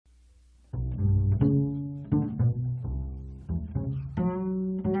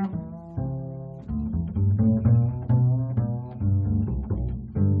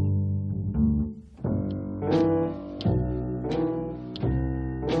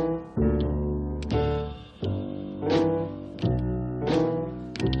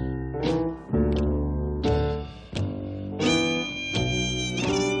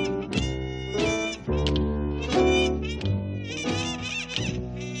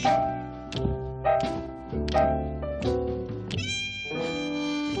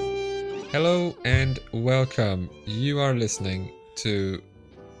Hello and welcome. You are listening to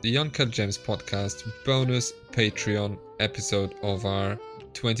the Uncut Gems podcast bonus Patreon episode of our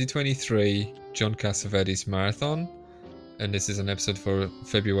 2023 John Cassavetes Marathon. And this is an episode for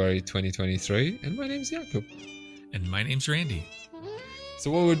February 2023. And my name's Jakub. And my name's Randy.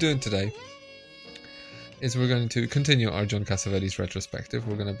 So what we're doing today is we're going to continue our John Cassavetes retrospective.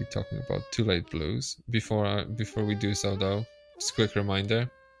 We're going to be talking about Too Late Blues. Before we do so though, just a quick reminder.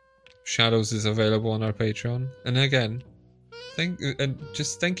 Shadows is available on our Patreon, and again, thank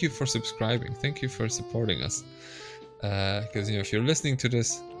you for subscribing. Thank you for supporting us. Because if you're listening to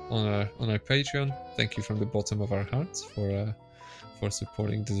this on our Patreon, thank you from the bottom of our hearts for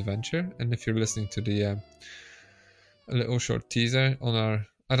supporting this venture. And if you're listening to the a little short teaser on our,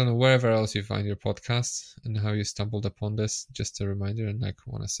 I don't know, wherever else you find your podcasts and how you stumbled upon this, just a reminder. And I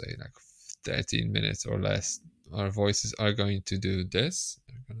want to say 13 minutes or less. Our voices are going to do this.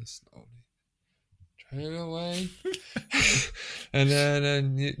 They're going to slowly trail away. And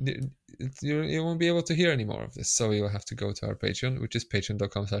then you won't be able to hear any more of this. So you'll have to go to our Patreon, which is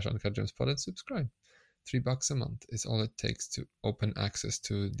patreon.com/uncutgemspod, and subscribe. $3 a month is all it takes to open access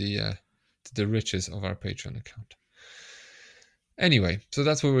to the riches of our Patreon account. Anyway, so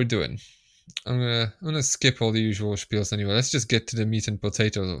that's what we're doing. I'm gonna skip all the usual spiels anyway. Let's just get to the meat and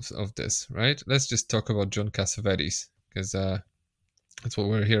potatoes of this, right? Let's just talk about John Cassavetes, because that's what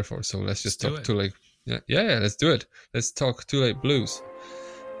we're here for. So let's just talk Too Late. Yeah, let's do it. Let's talk Too Late Blues.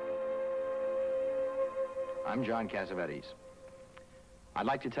 I'm John Cassavetes. I'd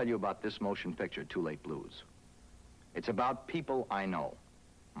like to tell you about this motion picture, Too Late Blues. It's about people I know,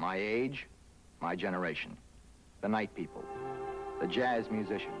 my age, my generation, the night people, the jazz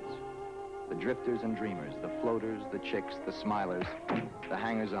musicians, the drifters and dreamers, the floaters, the chicks, the smilers, the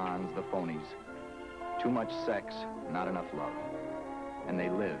hangers-ons, the phonies. Too much sex, not enough love. And they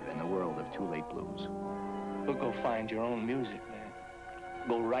live in the world of Too Late Blues. Well, go find your own music, man.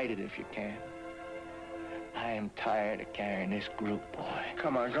 Go write it if you can. I am tired of carrying this group, boy.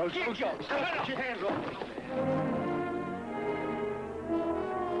 Come on, go. Put your hands off.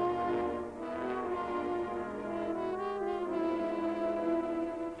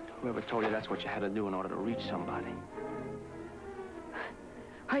 Whoever told you that's what you had to do in order to reach somebody?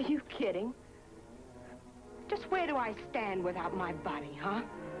 Are you kidding? Just where do I stand without my body, huh?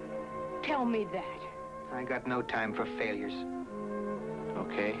 Tell me that. I got no time for failures.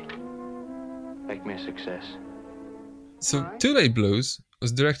 Okay. Make me a success. So Too Late Blues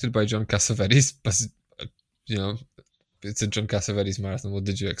was directed by John Cassavetes, but it's a John Cassavetes marathon. What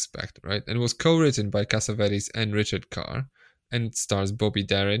did you expect, right? And it was co-written by Cassavetes and Richard Carr. And it stars Bobby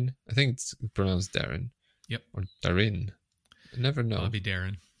Darin. I think it's pronounced Darin. Yep. Or Darin. I never know. Bobby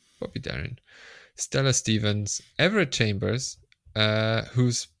Darin. Stella Stevens. Everett Chambers,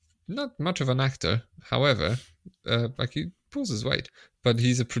 who's not much of an actor. However, he pulls his weight. But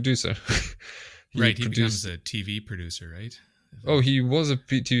he's a producer. He becomes a TV producer, right? Oh, he was a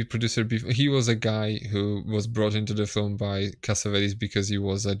TV producer before. He was a guy who was brought into the film by Cassavetes because he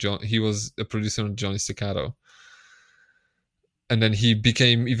was a producer on Johnny Staccato. And then he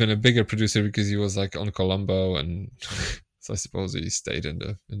became even a bigger producer because he was on Columbo, and so I suppose he stayed in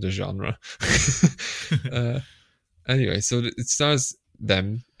the genre. Anyway, so it stars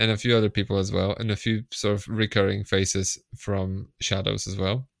them and a few other people as well, and a few sort of recurring faces from Shadows as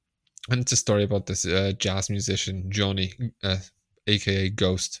well. And it's a story about this jazz musician Johnny, aka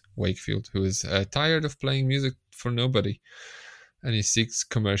Ghost Wakefield, who is tired of playing music for nobody, and he seeks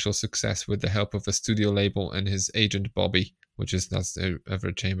commercial success with the help of a studio label and his agent Bobby, that's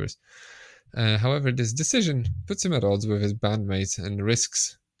Everett Chambers. However, this decision puts him at odds with his bandmates and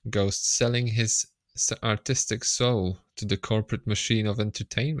risks Ghost selling his artistic soul to the corporate machine of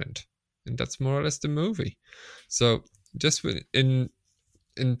entertainment. And that's more or less the movie. So just in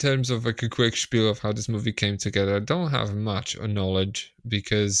terms of a quick spiel of how this movie came together, I don't have much knowledge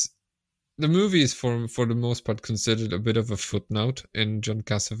because the movie is for the most part considered a bit of a footnote in John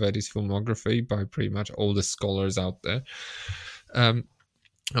Cassavetes' filmography by pretty much all the scholars out there.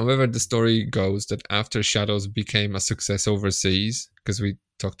 However, the story goes that after Shadows became a success overseas, because we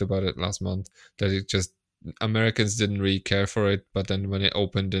talked about it last month, that Americans didn't really care for it, but then when it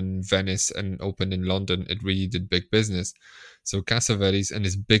opened in Venice and opened in London, it really did big business. So Cassavetes and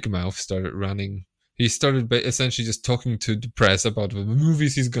his big mouth started running. He started essentially just talking to the press about the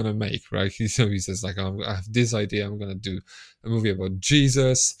movies he's going to make, right? He says, I have this idea. I'm going to do a movie about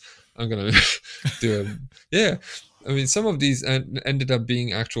Jesus. I'm going to do I mean, some of these ended up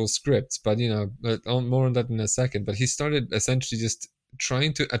being actual scripts, but more on that in a second. But he started essentially just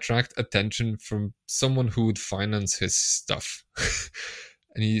trying to attract attention from someone who would finance his stuff.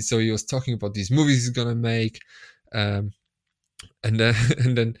 And he was talking about these movies he's gonna make, and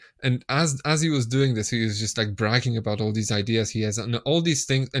then and as he was doing this, he was just like bragging about all these ideas he has and all these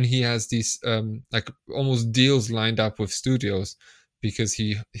things, and he has these like almost deals lined up with studios, because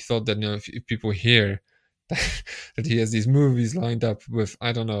he thought that, you know, if people hear that he has these movies lined up with,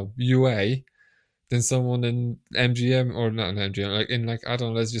 I don't know, UA, then someone in MGM, or not in MGM, like in, like, I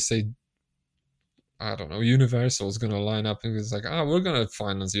don't know, let's just say, I don't know, Universal is going to line up and it's like, we're going to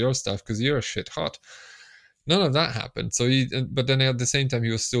finance your stuff because you're shit hot. None of that happened. So but then at the same time,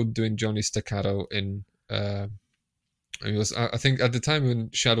 he was still doing Johnny Staccato in, he was, I think at the time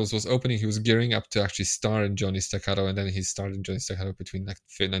when Shadows was opening, he was gearing up to actually star in Johnny Staccato, and then he starred in Johnny Staccato between like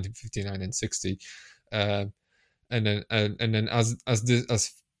 1959 and 60. And then as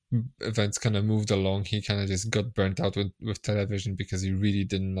events kind of moved along, he kind of just got burnt out with television, because he really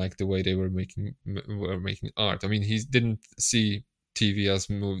didn't like the way they were making art. I mean, he didn't see TV as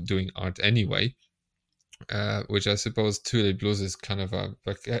doing art anyway, which I suppose Two Late Blues is kind of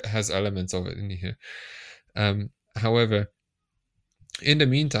has elements of it in here. However, in the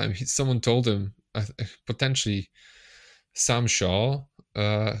meantime, someone told him, potentially Sam Shaw,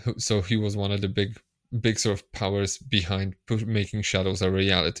 so he was one of the big sort of powers behind making Shadows a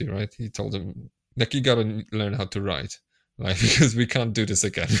reality, right? He told him, like, you gotta learn how to write, like, because we can't do this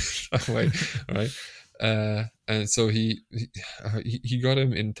again that way, right? And so he got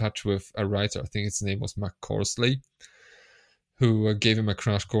him in touch with a writer, I think his name was Mac Corsley, who gave him a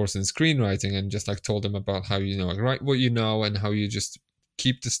crash course in screenwriting, and just like told him about how, you know, like, write what you know, and how you just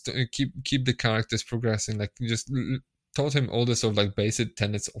keep the characters progressing, like, just taught him all the sort of like basic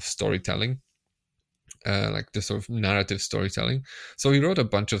tenets of storytelling, like the sort of narrative storytelling. So he wrote a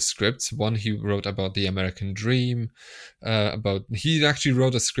bunch of scripts. One he wrote about the American Dream, he actually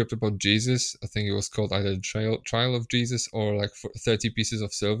wrote a script about Jesus. I think it was called either the Trial of Jesus or like 30 Pieces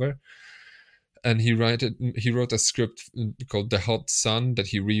of Silver. And he wrote a script called The Hot Sun that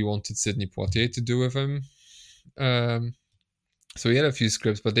he really wanted Sidney Poitier to do with him. So he had a few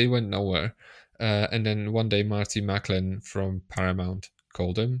scripts, but they went nowhere. And then one day Marty Macklin from Paramount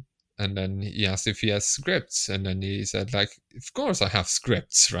called him, and then he asked if he has scripts, and then he said, like, of course I have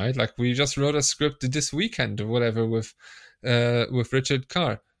scripts, right? Like, we just wrote a script this weekend or whatever with Richard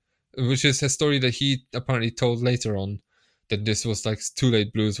Carr, which is a story that he apparently told later on, that this was like Two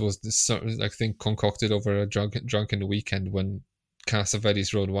Late Blues was this sort of like thing concocted over a drunken weekend, when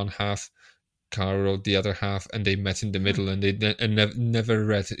Cassavetes wrote one half, Carr wrote the other half, and they met in the middle, and they never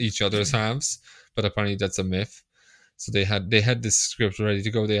read each other's halves. But apparently that's a myth. So they had this script ready to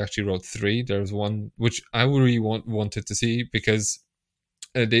go. They actually wrote 3. There's one which I really wanted to see, because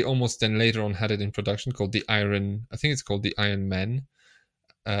they almost then later on had it in production, called the Iron. I think it's called the Iron Men,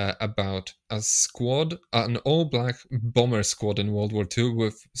 about a squad, an all-black bomber squad in World War II,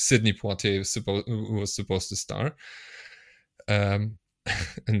 with Sidney Poitier who was supposed to star. And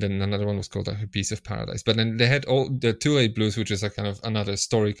then another one was called A Piece of Paradise. But then they had all the Two Late Blues, which is a kind of another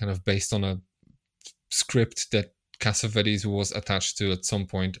story, kind of based on a script that Cassavetes was attached to at some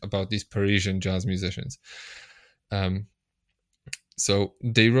point, about these Parisian jazz musicians. So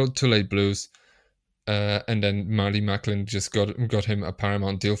they wrote Two Late Blues, and then Marty Macklin just got him a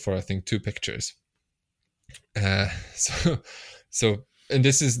Paramount deal for, I think, 2 pictures. So and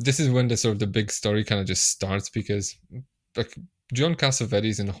this is when the sort of the big story kind of just starts, because like John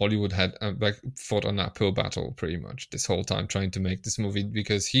Cassavetes in Hollywood had like fought an uphill battle pretty much this whole time trying to make this movie,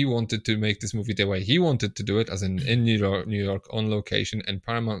 because he wanted to make this movie the way he wanted to do it, as in New York on location, and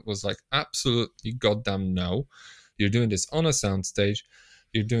Paramount was like, absolutely goddamn no, you're doing this on a soundstage,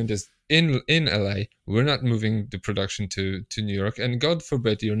 you're doing this in LA, we're not moving the production to New York, and God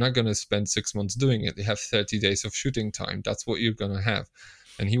forbid you're not going to spend 6 months doing it. You have 30 days of shooting time, that's what you're going to have.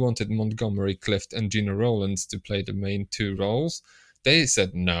 And he wanted Montgomery Clift and Gina Rowlands to play the main 2 roles. They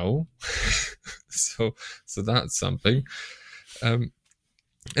said no. so that's something. And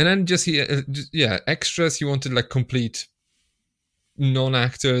then extras. He wanted like complete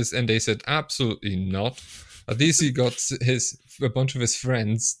non-actors, and they said absolutely not. At least he got a bunch of his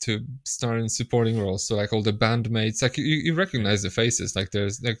friends to star in supporting roles. So like all the bandmates, like you recognize the faces. Like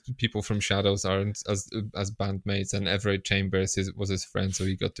there's like people from Shadows are as bandmates, and Everett Chambers was his friend, so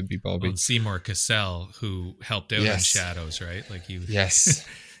he got to be Bobby. And Seymour Cassell, who helped out in Shadows, right? Like you. Yes.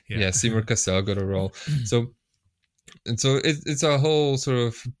 Yeah, Seymour Cassell got a role. So it's a whole sort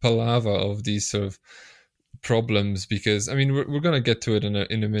of palaver of these sort of problems, because I mean we're gonna get to it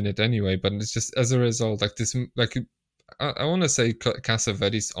in a minute anyway, but it's just as a result, like this, like I want to say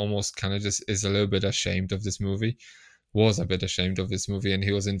Cassavetes almost kind of just is a little bit ashamed of this movie, was a bit ashamed of this movie, and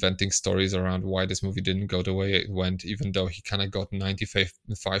he was inventing stories around why this movie didn't go the way it went, even though he kind of got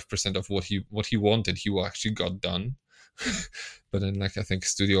 95% of what he wanted, he actually got done. But then, like, I think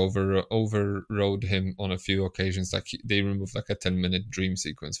studio overrode him on a few occasions. Like, they removed like a 10-minute dream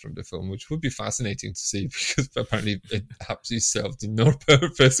sequence from the film, which would be fascinating to see, because apparently it absolutely served no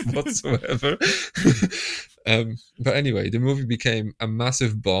purpose whatsoever. But anyway, the movie became a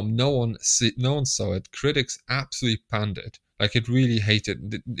massive bomb. No one saw it. Critics absolutely panned it. Like, it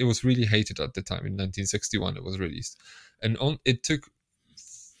was really hated at the time. In 1961 it was released, and it took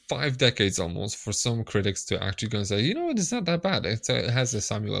 5 decades almost for some critics to actually go and say, you know what, it's not that bad. It has a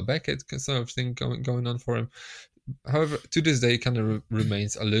Samuel Beckett sort of thing going on for him. However, to this day, it kind of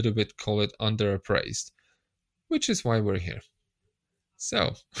remains a little bit, call it, underappraised, which is why we're here.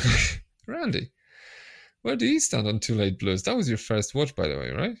 So, Randy, where do you stand on Too Late Blues? That was your first watch, by the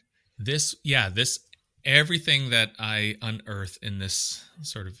way, right? This everything that I unearth in this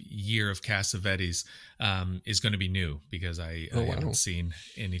sort of year of Cassavetes is going to be new, because I haven't seen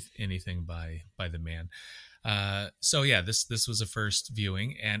anything by the man. So yeah, this was a first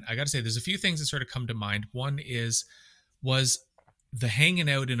viewing, and I got to say, there's a few things that sort of come to mind. One was the hanging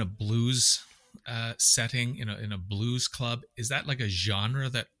out in a blues setting, in a blues club. Is that like a genre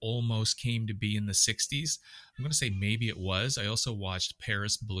that almost came to be in the 60s? I'm going to say maybe it was. I also watched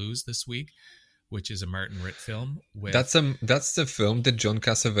Paris Blues this week, which is a Martin Ritt film. That's the film that John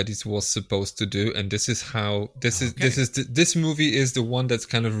Cassavetes was supposed to do, and this is how this movie is the one that's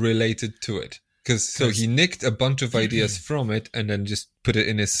kind of related to it, because he nicked a bunch of ideas from it and then just put it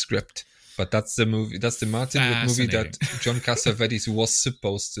in his script. But that's the movie. That's the Martin Ritt movie that John Cassavetes was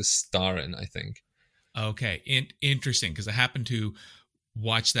supposed to star in, I think. Okay, interesting, because I happened to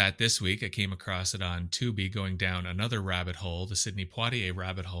watch that this week. I came across it on Tubi, going down another rabbit hole, the Sidney Poitier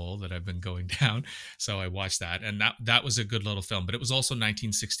rabbit hole that I've been going down. So I watched that, and that was a good little film. But it was also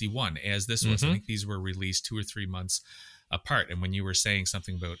 1961, as this was. I think these were released 2 or 3 months apart. And when you were saying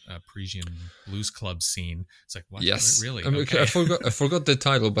something about a Parisian blues club scene, it's like, what? Yes, really? I mean, okay. I forgot the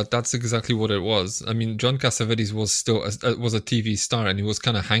title, but that's exactly what it was. I mean, John Cassavetes was still was a TV star, and he was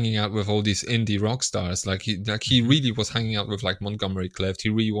kind of hanging out with all these indie rock stars. Like he really was hanging out with like Montgomery Clift. He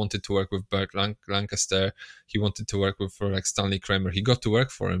really wanted to work with Burt Lancaster. He wanted to work for like Stanley Kramer. He got to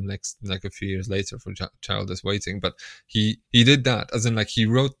work for him like a few years later for Child is Waiting. But he did that, as in, like, he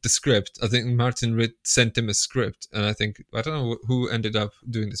wrote the script. I think Martin Ritt sent him a script, and I don't know who ended up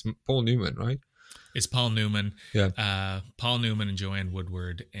doing this. Paul Newman, right? It's Paul Newman. Yeah. Paul Newman and Joanne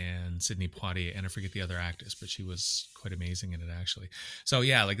Woodward and Sidney Poitier, and I forget the other actress, but she was quite amazing in it, actually. So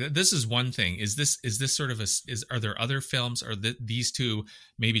yeah, like, this is one thing. Is this sort of are there other films, or these two,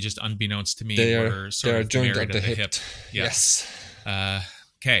 maybe just unbeknownst to me, they are joined at the hip? Yes.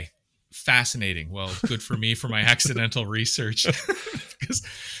 Okay. Fascinating. Well, good for me for my accidental research,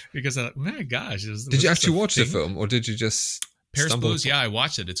 because my gosh, did you actually watch the film, or did you just Paris Blues? Yeah, I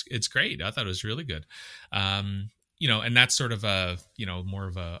watched it. It's great. I thought it was really good. And that's sort of a more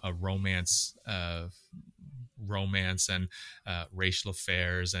of a romance and racial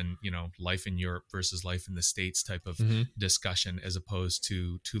affairs, and life in Europe versus life in the States type of discussion, as opposed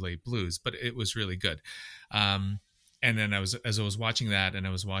to Too Late Blues. But it was really good. And then as I was watching that, and I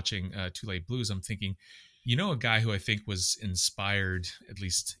was watching Too Late Blues, I'm thinking, a guy who I think was inspired, at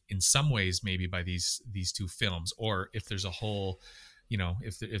least in some ways, maybe by these two films, or if there's a whole,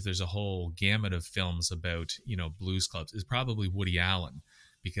 if there's a whole gamut of films about blues clubs, is probably Woody Allen,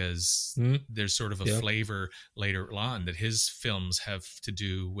 because there's sort of a flavor later on that his films have to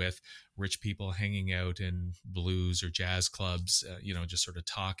do with rich people hanging out in blues or jazz clubs, just sort of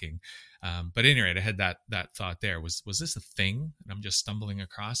talking. But anyway, I had that thought there. Was this a thing? And I'm just stumbling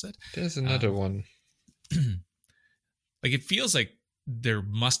across it. There's another one. Like, it feels like there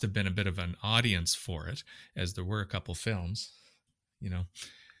must have been a bit of an audience for it, as there were a couple films,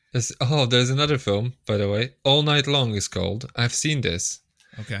 There's another film, by the way. All Night Long is called. I've seen this.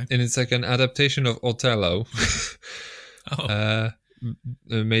 Okay. And it's like an adaptation of Othello.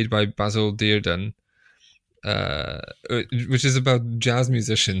 Made by Basil Dearden, which is about jazz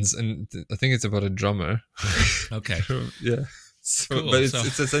musicians, and I think it's about a drummer. Okay. Yeah. So, cool. But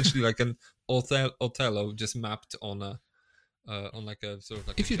it's essentially like an Othello just mapped on a like a sort of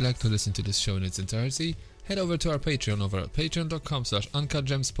like. If you'd like to listen to this show in its entirety, head over to our Patreon over at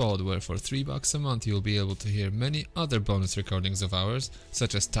patreon.com/uncutgemspod, where for $3 a month you'll be able to hear many other bonus recordings of ours,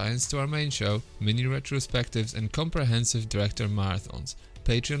 such as tie-ins to our main show, mini retrospectives, and comprehensive director marathons.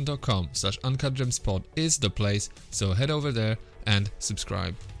 Patreon.com/uncutgemspod is the place, so head over there and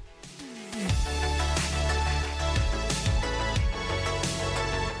subscribe.